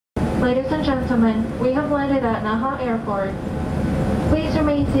Ladies and gentlemen, we have landed at Naha Airport. Please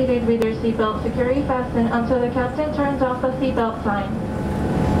remain seated with your seatbelt securely fastened until the captain turns off the seatbelt sign.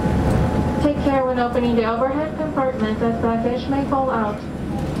 Take care when opening the overhead compartments as baggage may fall out.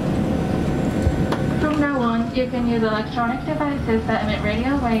 From now on, you can use electronic devices that emit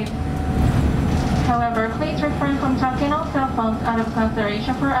radio waves. However, please refrain from talking on cell phones out of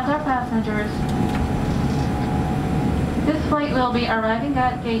consideration for other passengers. This flight will be arriving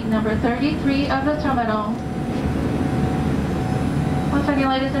at gate number 33 of the terminal. Once again,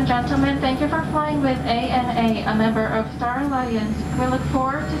 ladies and gentlemen, thank you for flying with ANA, a member of Star Alliance. We look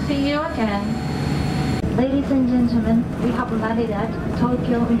forward to seeing you again. Ladies and gentlemen, we have landed at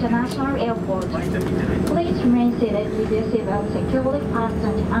Tokyo International Airport. Please remain seated with your seatbelt securely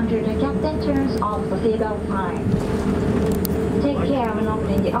fastened until the captain turns off the seatbelt sign. Take care when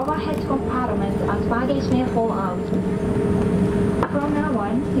opening the overhead compartments as baggage may fall out. From now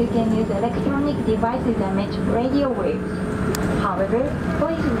on, you can use electronic devices that emit radio waves. However,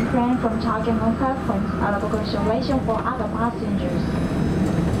 please refrain from talking on cell phones out of consideration for other passengers.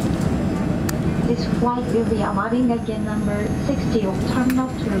 This flight will be arriving at gate number 60 of Terminal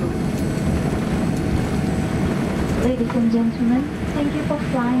 2. Ladies and gentlemen, thank you for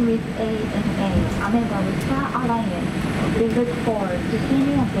flying with ANA, a member of Star Alliance. We look forward to seeing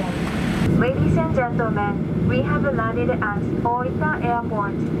you again. Ladies and gentlemen, we have landed at Oita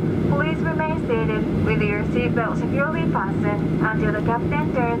Airport. Please remain seated with your seatbelt securely fastened until the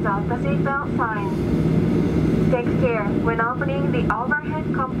captain turns off the seatbelt sign. Take care when opening the overhead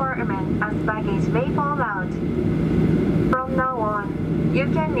compartment as baggage may fall out. From now on, you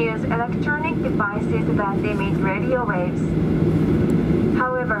can use electronic devices that emit radio waves.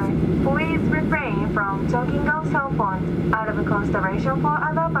 However, please refrain from talking on cell phones out of consideration for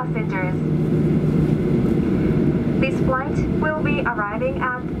other passengers. This flight will be arriving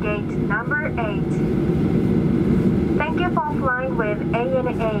at gate number 8. Thank you for flying with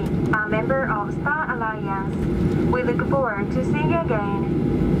ANA, a member of Star Alliance. We look forward to seeing you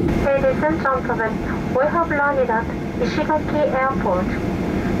again. Ladies and gentlemen, we have landed at Ishigaki Airport.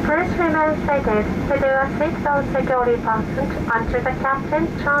 Please remain seated with your seatbelt securely fastened until the captain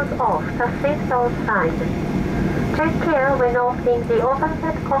turns off the seatbelt sign. Take care when opening the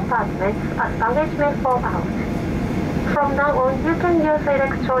overhead compartments as baggage may fall out. From now on, you can use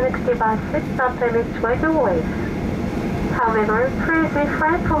electronic devices that emit radio waves. However, please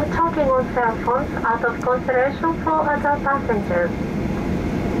refrain from talking on cell phones out of consideration for other passengers.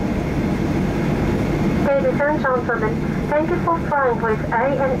 Ladies and gentlemen, thank you for flying with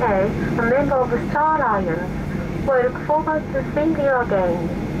ANA, a member of Star Alliance. We look forward to seeing you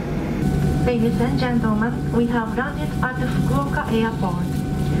again. Ladies and gentlemen, we have landed at the Fukuoka Airport.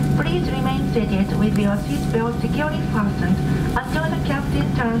 Please remain seated with your seatbelt securely fastened until the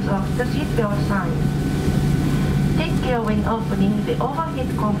captain turns off the seatbelt sign. Take care when opening the overhead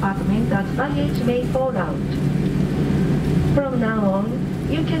compartment as baggage may fall out. From now on,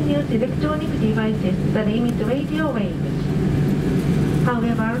 you can use electronic devices that emit radio waves.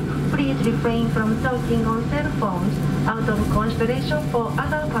 However, please refrain from talking on cell phones out of consideration for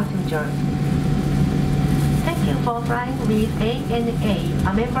other passengers. Thank you for flying with ANA,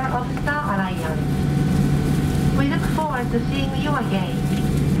 a member of Star Alliance. We look forward to seeing you again.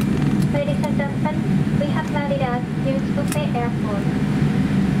 Ladies and gentlemen, we have landed at New Tokyo Airport.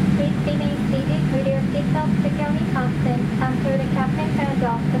 Please remain seated with your seatbelt securely fastened until the captain turns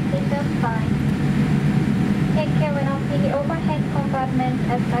off the seatbelt sign. Take care when opening the overhead compartment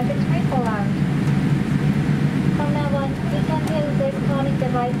as baggage may fall out. From now on, you can use electronic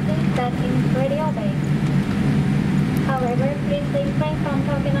devices that emit radio waves. However, please refrain from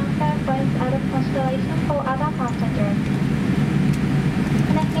talking on cell phones out of consideration for other passengers.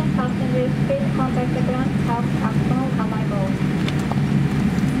 Connecting passengers, please contact the ground staff upon arrival.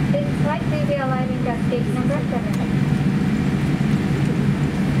 This flight will be arriving at gate number 7.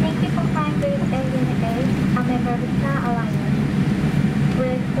 Thank you for flying with ANA, a member of Star Alliance. We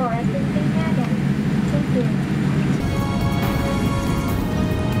look forward to seeing